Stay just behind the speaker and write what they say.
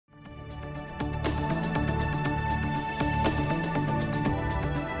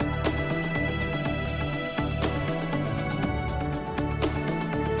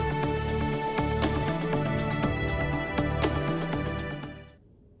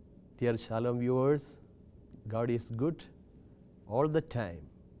Dear Shalom viewers, God is good all the time.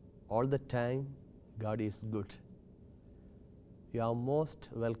 All the time, God is good. You are most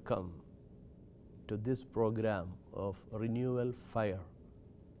welcome to this program of Renewal Fire.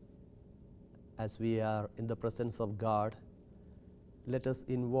 As we are in the presence of God, let us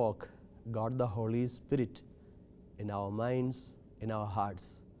invoke God the Holy Spirit in our minds, in our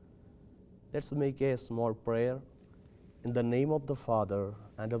hearts. Let's make a small prayer in the name of the Father,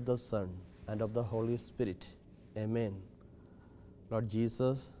 and of the Son, and of the Holy Spirit. Amen. Lord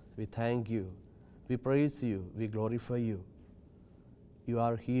Jesus, we thank you, we praise you, we glorify you. You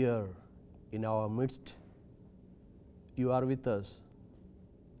are here in our midst. You are with us,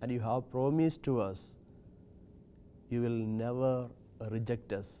 and you have promised to us you will never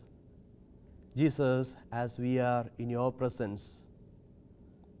reject us. Jesus, as we are in your presence,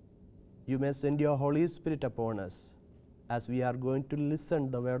 you may send your Holy Spirit upon us as we are going to listen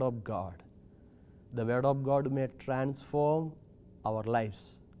the word of God. The word of God may transform our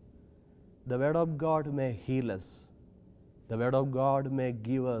lives. The word of God may heal us. The word of God may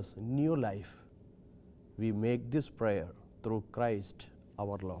give us new life. We make this prayer through Christ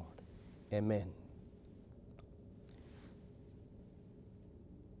our Lord. Amen.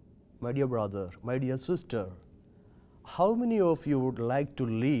 My dear brother, my dear sister, how many of you would like to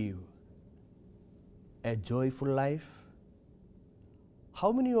live a joyful life?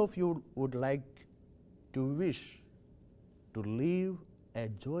 How many of you would like to wish to live a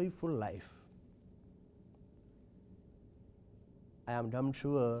joyful life? I am damn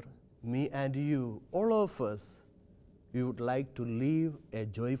sure me and you, all of us, we would like to live a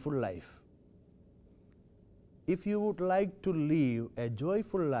joyful life. If you would like to live a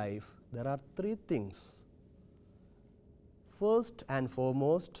joyful life, there are three things. First and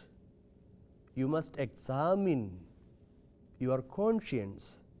foremost, you must examine your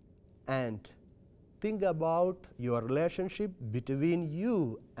conscience and think about your relationship between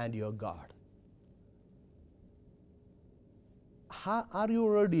you and your God. Are you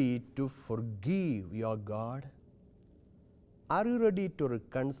ready to forgive your God? Are you ready to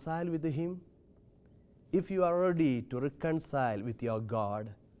reconcile with Him? If you are ready to reconcile with your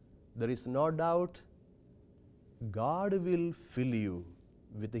God, there is no doubt God will fill you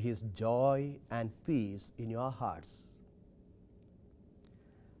with His joy and peace in your hearts.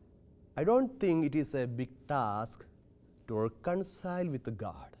 I don't think it is a big task to reconcile with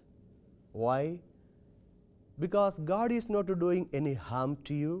God. Why? Because God is not doing any harm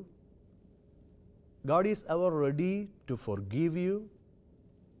to you. God is ever ready to forgive you.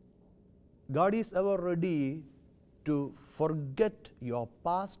 God is ever ready to forget your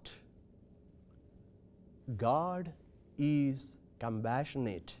past. God is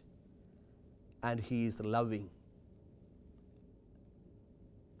compassionate and He is loving.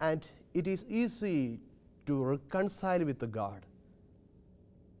 And it is easy to reconcile with God.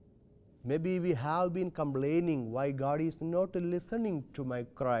 Maybe we have been complaining why God is not listening to my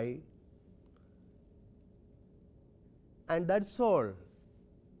cry. And that's all.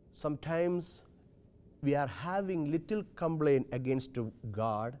 Sometimes we are having little complaint against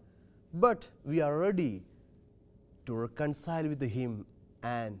God, but we are ready to reconcile with Him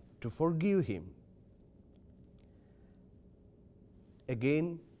and to forgive Him.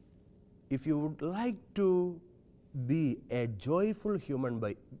 Again, if you would like to be a joyful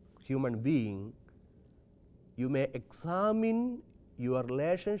human being, you may examine your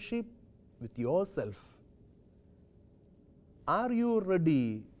relationship with yourself. Are you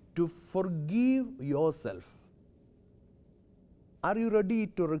ready to forgive yourself? Are you ready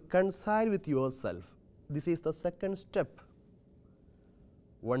to reconcile with yourself? This is the second step.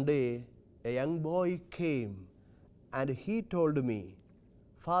 One day, a young boy came and he told me,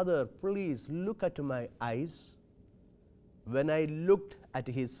 "Father, please look at my eyes." When I looked at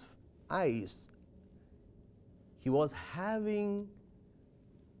his eyes, he was having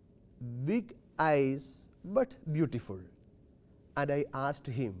big eyes but beautiful. And I asked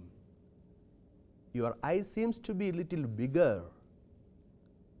him, "Your eyes seems to be a little bigger,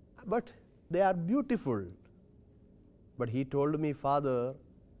 but they are beautiful." But he told me, "Father,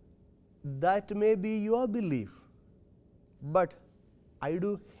 that may be your belief, but I do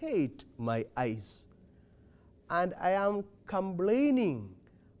hate my eyes, and I am complaining,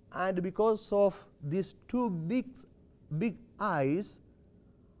 and because of these two big eyes,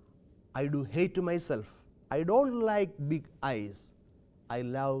 I do hate myself. I don't like big eyes. I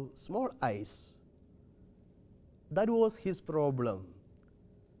love small eyes." That was his problem.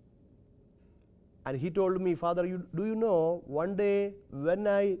 And he told me, "Father, do you know, one day when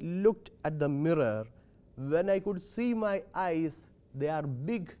I looked at the mirror, when I could see my eyes, they are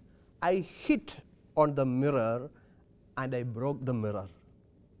big I hit on the mirror and I broke the mirror.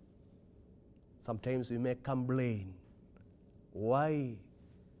 Sometimes we may complain, why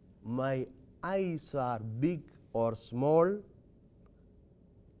my eyes are big or small,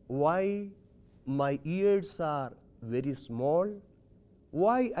 why my ears are very small,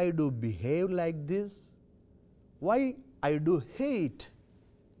 why I do behave like this, why I do hate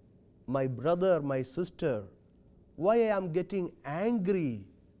my brother, my sister, why I am getting angry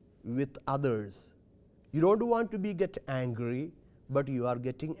with others. You don't want to get angry, but you are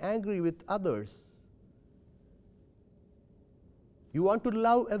getting angry with others. You want to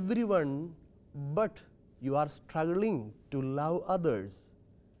love everyone, but you are struggling to love others.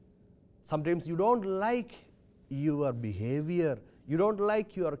 Sometimes you don't like your behavior, you don't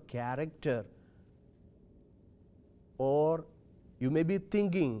like your character, or you may be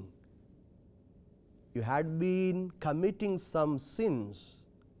thinking you had been committing some sins.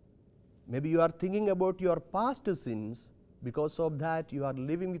 Maybe you are thinking about your past sins. Because of that, you are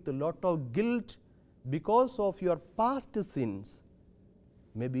living with a lot of guilt because of your past sins.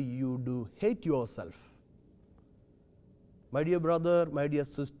 Maybe you do hate yourself. My dear brother, my dear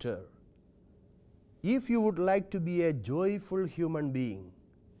sister, if you would like to be a joyful human being,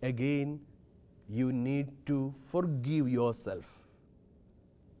 again, you need to forgive yourself,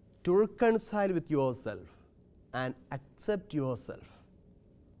 to reconcile with yourself and accept yourself.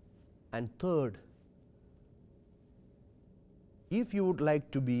 And third, if you would like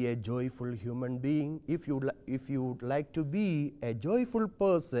to be a joyful human being, if you would like to be a joyful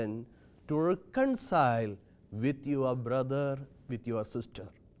person, to reconcile with your brother, with your sister,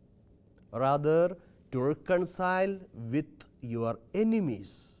 rather to reconcile with your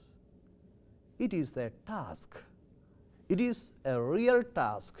enemies. It is a task. It is a real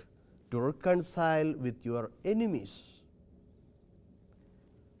task to reconcile with your enemies.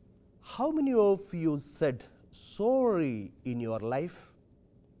 How many of you said sorry in your life?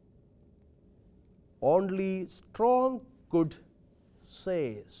 Only strong could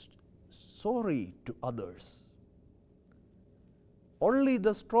say sorry to others. Only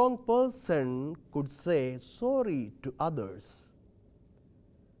the strong person could say sorry to others.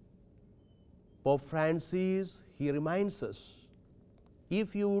 Pope Francis, he reminds us,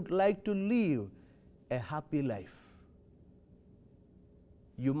 if you would like to live a happy life,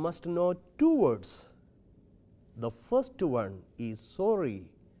 you must know two words. The first one is sorry,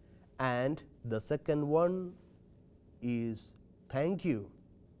 and the second one is thank you.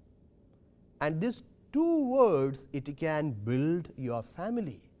 And these two words, it can build your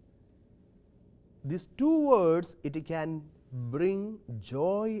family. These two words, it can bring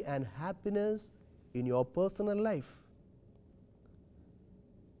joy and happiness in your personal life.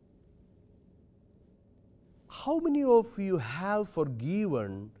 How many of you have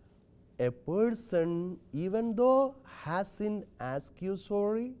forgiven a person even though hasn't asked you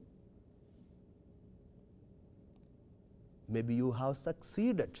sorry? Maybe you have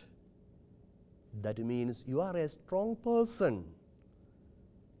succeeded. That means you are a strong person.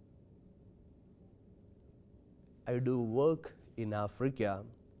 I do work in Africa.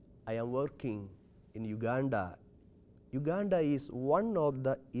 I am working in Uganda. Uganda is one of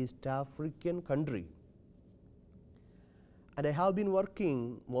the East African countries. And I have been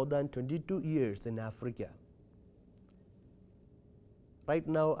working more than 22 years in Africa. Right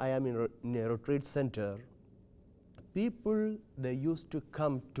now I am in a retreat center. People, they used to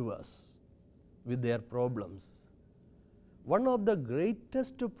come to us with their problems. One of the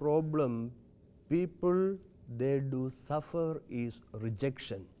greatest problem people they do suffer is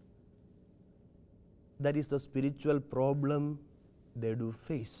rejection. That is the spiritual problem they do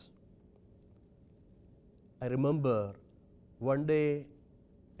face. I remember one day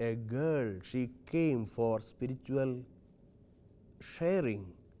a girl, she came for spiritual sharing,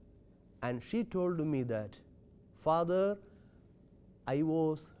 and she told me that, Father, I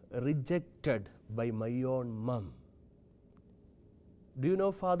was rejected by my own mom. Do you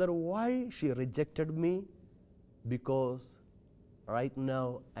know, Father, why she rejected me? Because right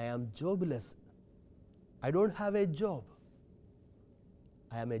now I am jobless. I don't have a job.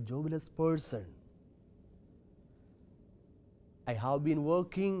 I am a jobless person. I have been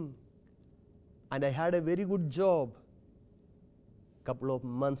working and I had a very good job. Couple of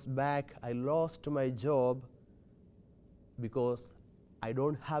months back, I lost my job because I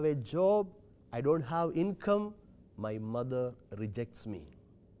don't have a job, I don't have income, my mother rejects me.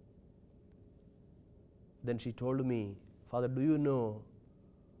 Then she told me, Father, do you know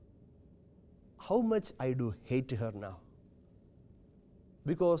how much I do hate her now?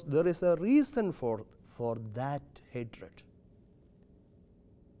 Because there is a reason for that hatred.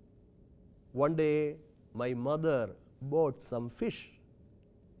 One day, my mother bought some fish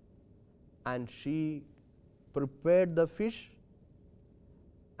and she prepared the fish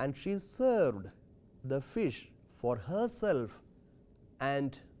and she served the fish for herself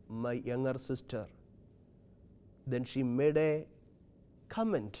and my younger sister. Then she made a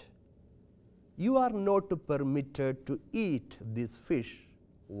comment, "You are not permitted to eat this fish."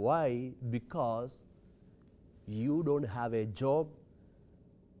 Why? Because you don't have a job,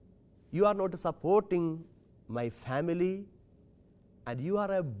 you are not supporting my family, and you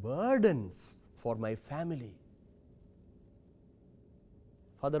are a burden for my family.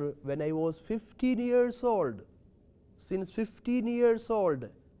 Father, when I was 15 years old, since 15 years old,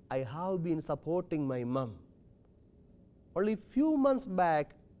 I have been supporting my mom. Only few months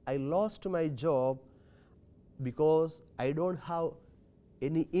back, I lost my job because I don't have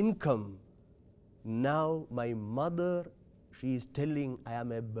any income. Now my mother, she is telling I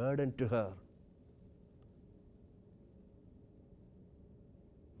am a burden to her.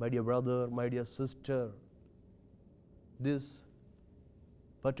 My dear brother, my dear sister, this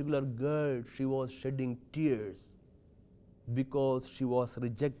particular girl, she was shedding tears because she was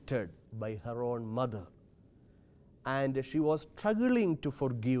rejected by her own mother. And she was struggling to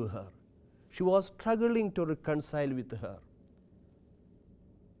forgive her. She was struggling to reconcile with her.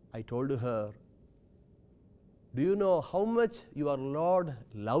 I told her, "Do you know how much your Lord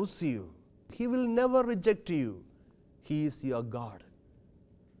loves you? He will never reject you. He is your God.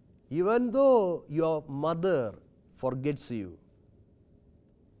 Even though your mother forgets you,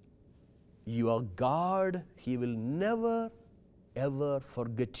 your God, He will never ever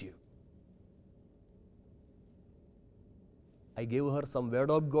forget you." I gave her some Word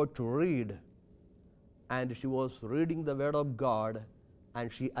of God to read, and she was reading the Word of God,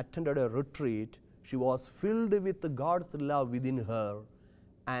 and she attended a retreat. She was filled with God's love within her,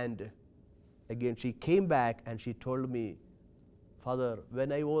 and again she came back and she told me, "Father, when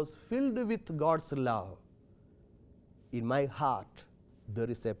I was filled with God's love, in my heart there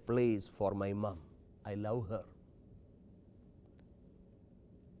is a place for my mom. I love her."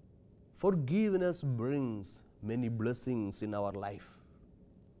 Forgiveness brings many blessings in our life.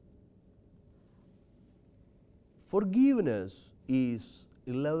 Forgiveness is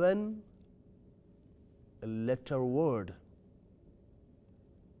 11-letter word.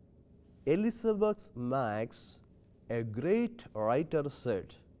 Elizabeth Max, a great writer,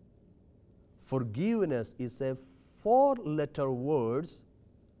 said, "Forgiveness is a 4-letter word,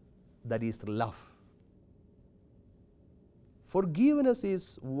 that is love." Forgiveness is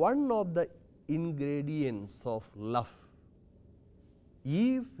one of the ingredients of love.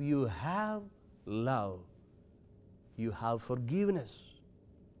 If you have love, you have forgiveness.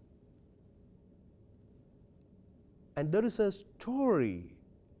 And there is a story.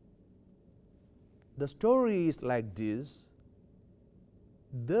 The story is like this.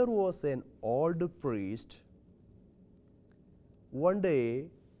 There was an old priest. One day,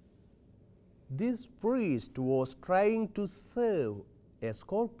 this priest was trying to save a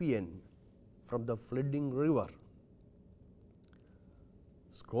scorpion from the flooding river.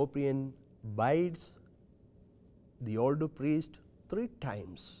 Scorpion bites the old priest 3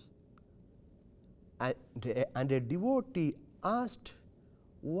 times. And a devotee asked,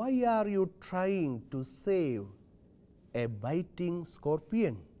 "Why are you trying to save a biting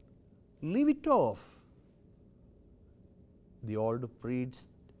scorpion? Leave it off." The old priest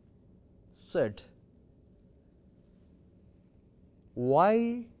said, "Why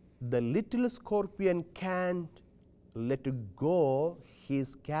the little scorpion can't let go his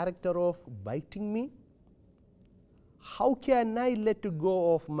character of biting me? How can I let go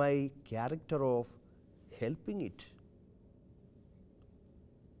of my character of helping it?"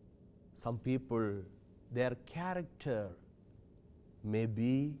 Some people, their character may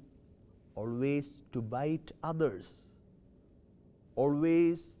be always to bite others,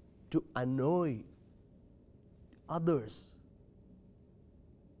 always to annoy others.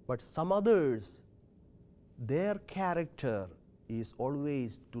 But some others, their character is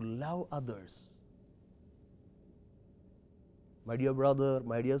always to love others. My dear brother,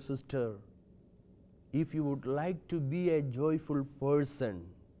 my dear sister, if you would like to be a joyful person,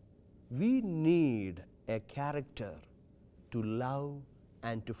 we need a character to love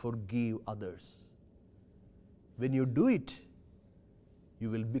and to forgive others. When you do it, you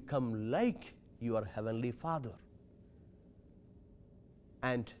will become like your Heavenly Father.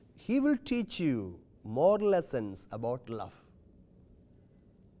 And He will teach you more lessons about love.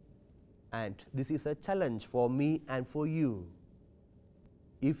 And this is a challenge for me and for you.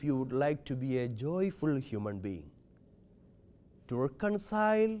 If you would like to be a joyful human being, to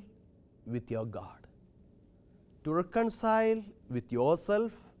reconcile with your God, to reconcile with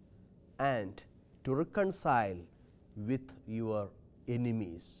yourself and to reconcile with your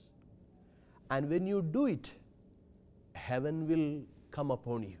enemies. And when you do it, heaven will come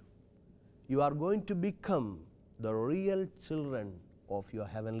upon you. You are going to become the real children of your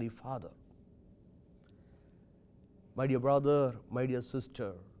Heavenly Father. My dear brother, my dear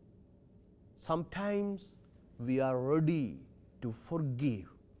sister, sometimes we are ready to forgive,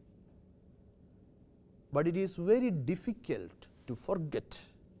 but it is very difficult to forget.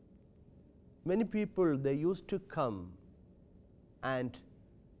 Many people, they used to come and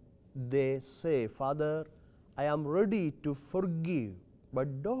they say, Father, I am ready to forgive, but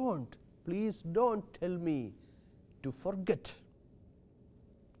please don't tell me to forget.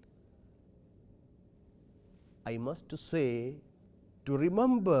 I must say, to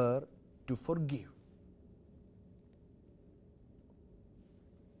remember to forgive.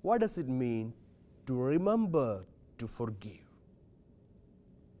 What does it mean to remember to forgive?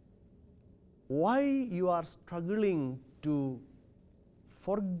 Why you are struggling to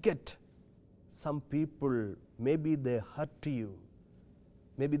forget some people? Maybe they hurt you,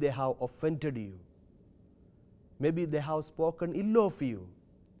 maybe they have offended you, maybe they have spoken ill of you,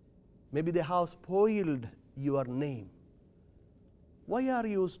 maybe they have spoiled your name. Why are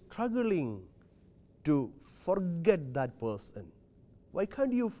you struggling to forget that person? Why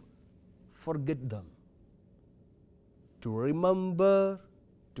can't you forget them? To remember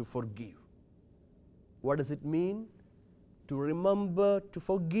to forgive. What does it mean to remember to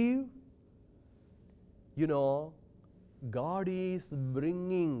forgive? You know, God is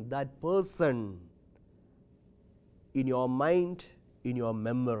bringing that person in your mind, in your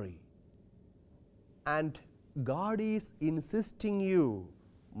memory. And God is insisting you,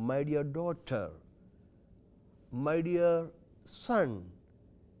 my dear daughter, my dear son,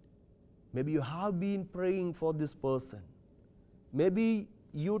 maybe you have been praying for this person. Maybe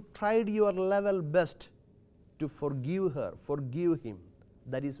you tried your level best to forgive her, forgive him.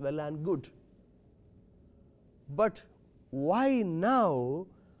 That is well and good. But why now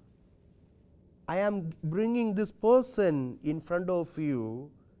I am bringing this person in front of you?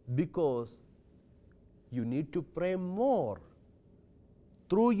 Because you need to pray more.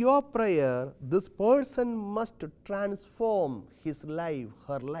 Through your prayer, this person must transform his life,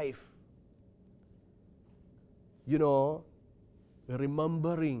 her life. You know,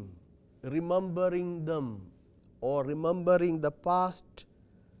 remembering them or remembering the past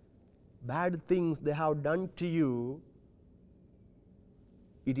bad things they have done to you,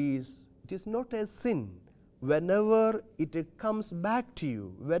 it is not a sin. Whenever it comes back to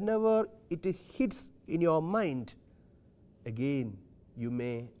you, whenever it hits in your mind, again you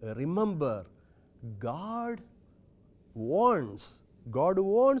may remember God wants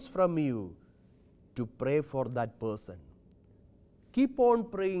from you to pray for that person. Keep on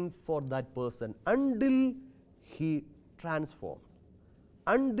praying for that person until he transforms,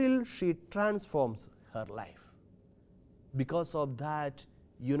 until she transforms her life. Because of that,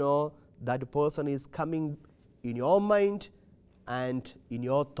 you know, that person is coming in your mind and in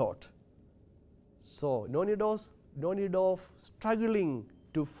your thought. So no need of struggling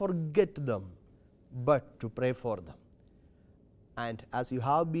to forget them, but to pray for them. And as you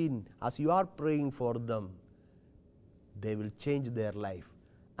are praying for them, they will change their life.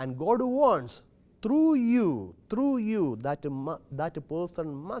 And God wants through you that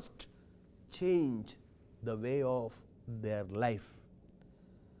person must change the way of their life.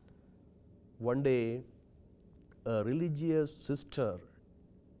 One day, a religious sister,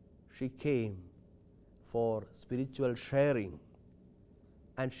 she came for spiritual sharing,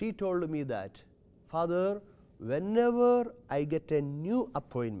 and she told me that, Father, whenever I get a new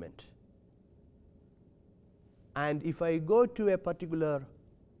appointment, and if I go to a particular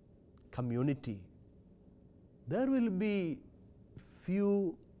community, there will be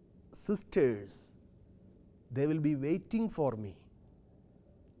few sisters, they will be waiting for me,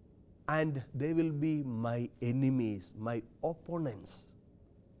 and they will be my enemies, my opponents.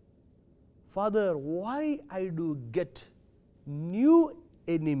 Father, why I do get new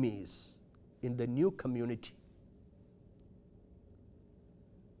enemies in the new community?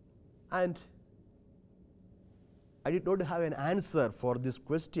 And I did not have an answer for this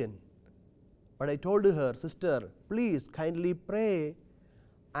question, but I told her, sister, please kindly pray,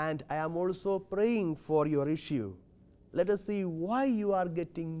 and I am also praying for your issue. Let us see why you are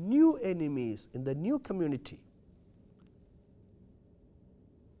getting new enemies in the new community.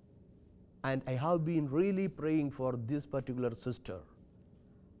 And I have been really praying for this particular sister.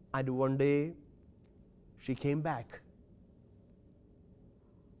 And one day, she came back.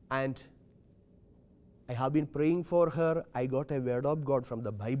 And I have been praying for her. I got a word of God from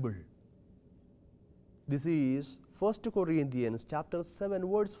the Bible. This is 1 Corinthians chapter 7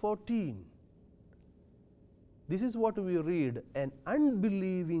 verse 14. This is what we read. An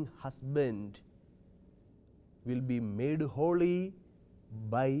unbelieving husband will be made holy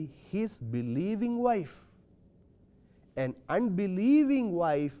by his believing wife. An unbelieving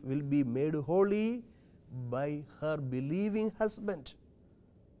wife will be made holy by her believing husband.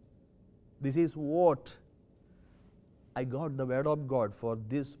 This is what I got the word of God for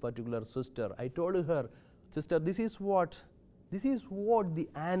this particular sister. I told her, sister, this is what the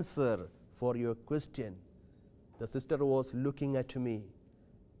answer for your question. The sister was looking at me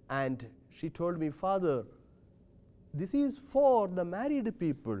and she told me, Father, this is for the married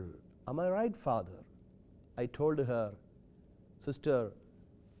people. Am I right, Father? I told her, sister,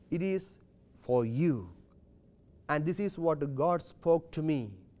 it is for you. And this is what God spoke to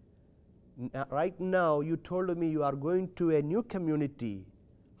me. Right now, you told me you are going to a new community.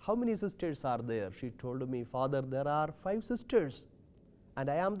 How many sisters are there? She told me, Father, there are 5 sisters. And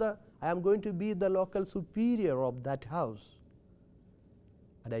I am going to be the local superior of that house.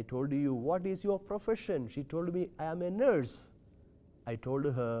 And I told you, what is your profession? She told me, I am a nurse. I told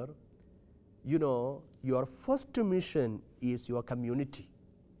her, you know, your first mission is your community.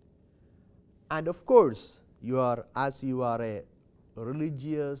 And of course, as you are a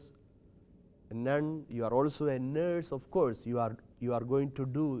religious nun, you are also a nurse. Of course, you are going to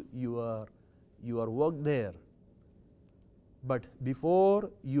do your work there. But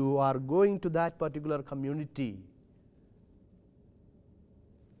before you are going to that particular community,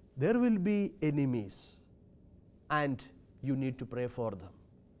 there will be enemies and you need to pray for them.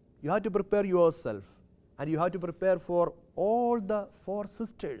 You have to prepare yourself and you have to prepare for all the 4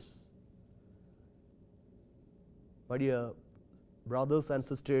 sisters. My dear brothers and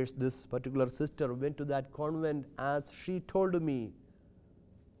sisters, this particular sister went to that convent. As she told me,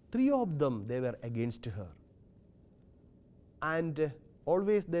 3 of them, they were against her. And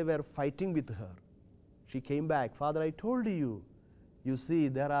always they were fighting with her. She came back, Father, I told you, you see,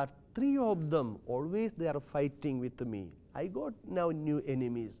 there are 3 of them, always they are fighting with me. I got now new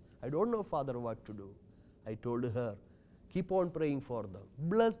enemies. I don't know, Father, what to do. I told her, keep on praying for them,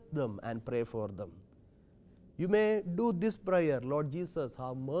 bless them and pray for them. You may do this prayer, Lord Jesus,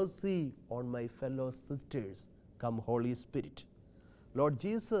 have mercy on my fellow sisters, come Holy Spirit. Lord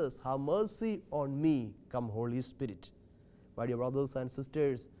Jesus, have mercy on me, come Holy Spirit. My dear brothers and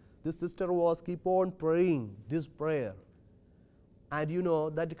sisters, this sister was keep on praying this prayer. And you know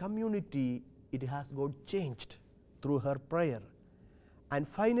that community, it has got changed through her prayer. And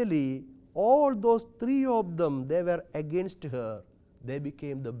finally, all those 3 of them, they were against her. They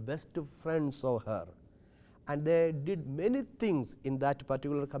became the best friends of her. And they did many things in that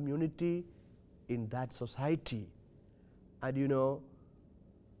particular community, in that society. And you know,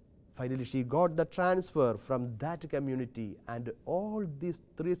 finally she got the transfer from that community, and all these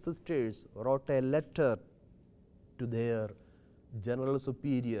 3 sisters wrote a letter to their general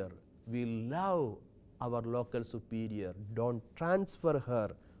superior. We love our local superior. Don't transfer her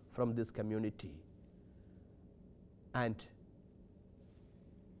from this community. And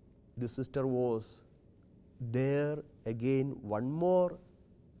the sister was there again 1 more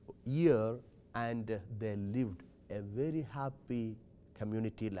year, and they lived a very happy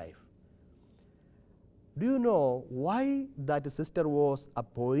community life. Do you know why that sister was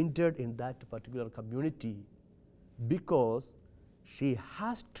appointed in that particular community? Because she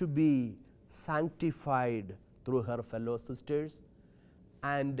has to be sanctified through her fellow sisters,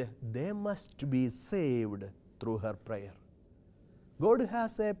 and they must be saved through her prayer. God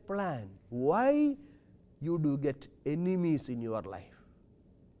has a plan. Why you do get enemies in your life?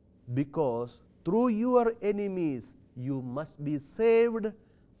 Because through your enemies you must be saved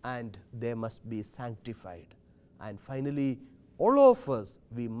and they must be sanctified. And finally, all of us,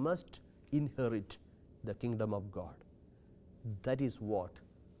 we must inherit the kingdom of God. That is what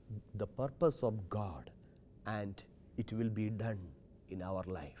the purpose of God, and it will be done in our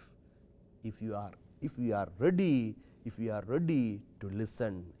life if we are ready to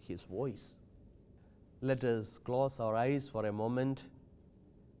listen His voice. Let us close our eyes for a moment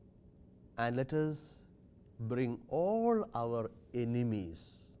and let us bring all our enemies.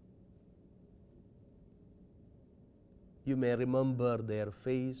 You may remember their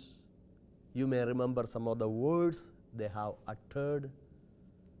face. You may remember some of the words they have uttered.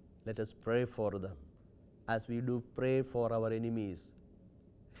 Let us pray for them. As we do pray for our enemies,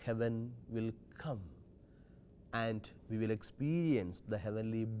 heaven will come and we will experience the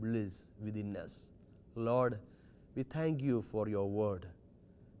heavenly bliss within us. Lord, we thank you for your word.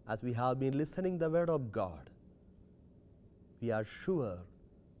 as we have been listening the word of God, we are sure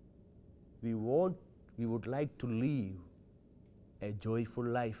we would like to live a joyful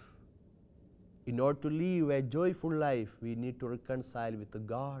life. In order to live a joyful life, we need to reconcile with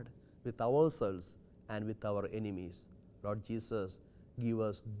God, with ourselves, and with our enemies. Lord Jesus, give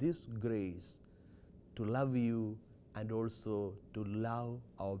us this grace to love you and also to love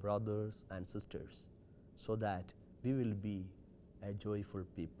our brothers and sisters, so that we will be a joyful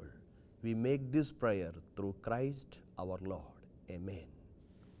people. We make this prayer through Christ our Lord. Amen.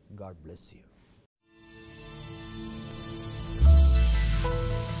 God bless you.